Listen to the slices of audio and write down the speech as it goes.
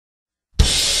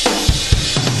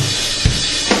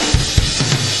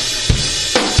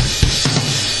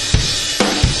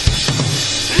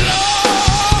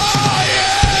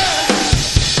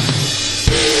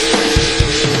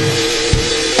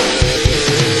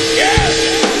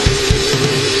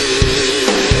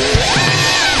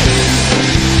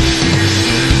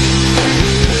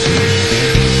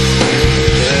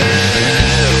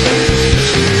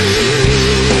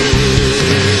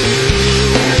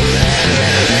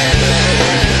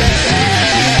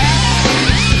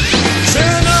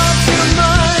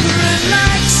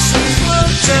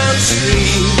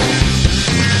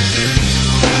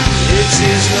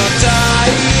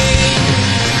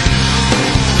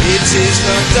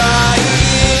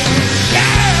dying.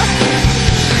 Yeah!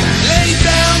 Lay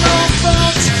down all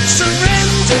thoughts,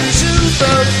 surrender to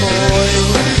the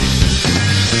void.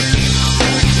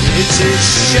 It is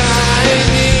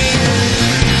shining.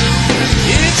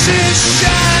 It is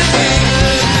shining.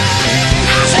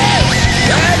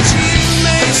 That you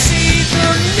may see the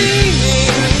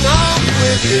meaning of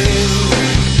within.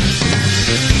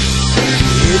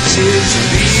 It is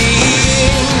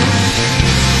being.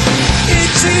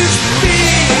 It is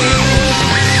being.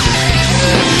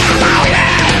 Oh yeah!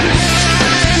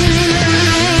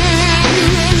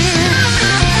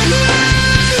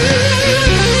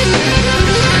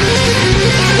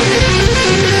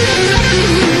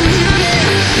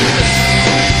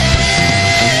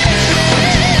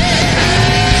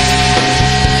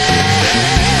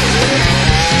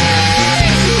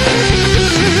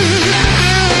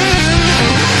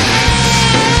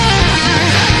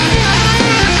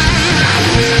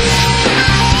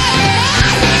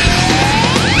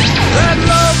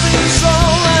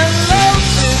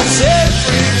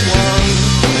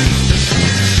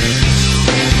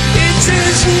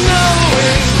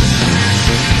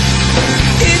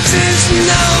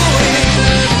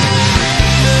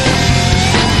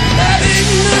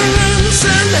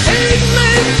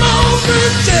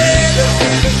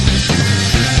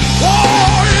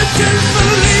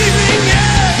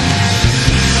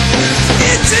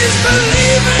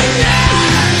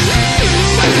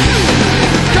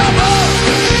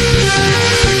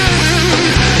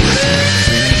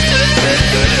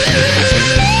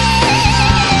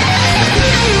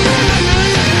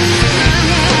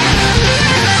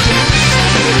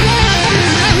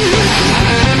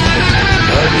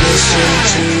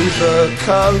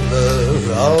 Color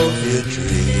of your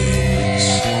dreams.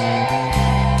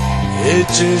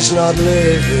 It is not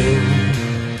living.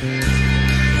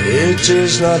 It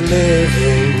is not living.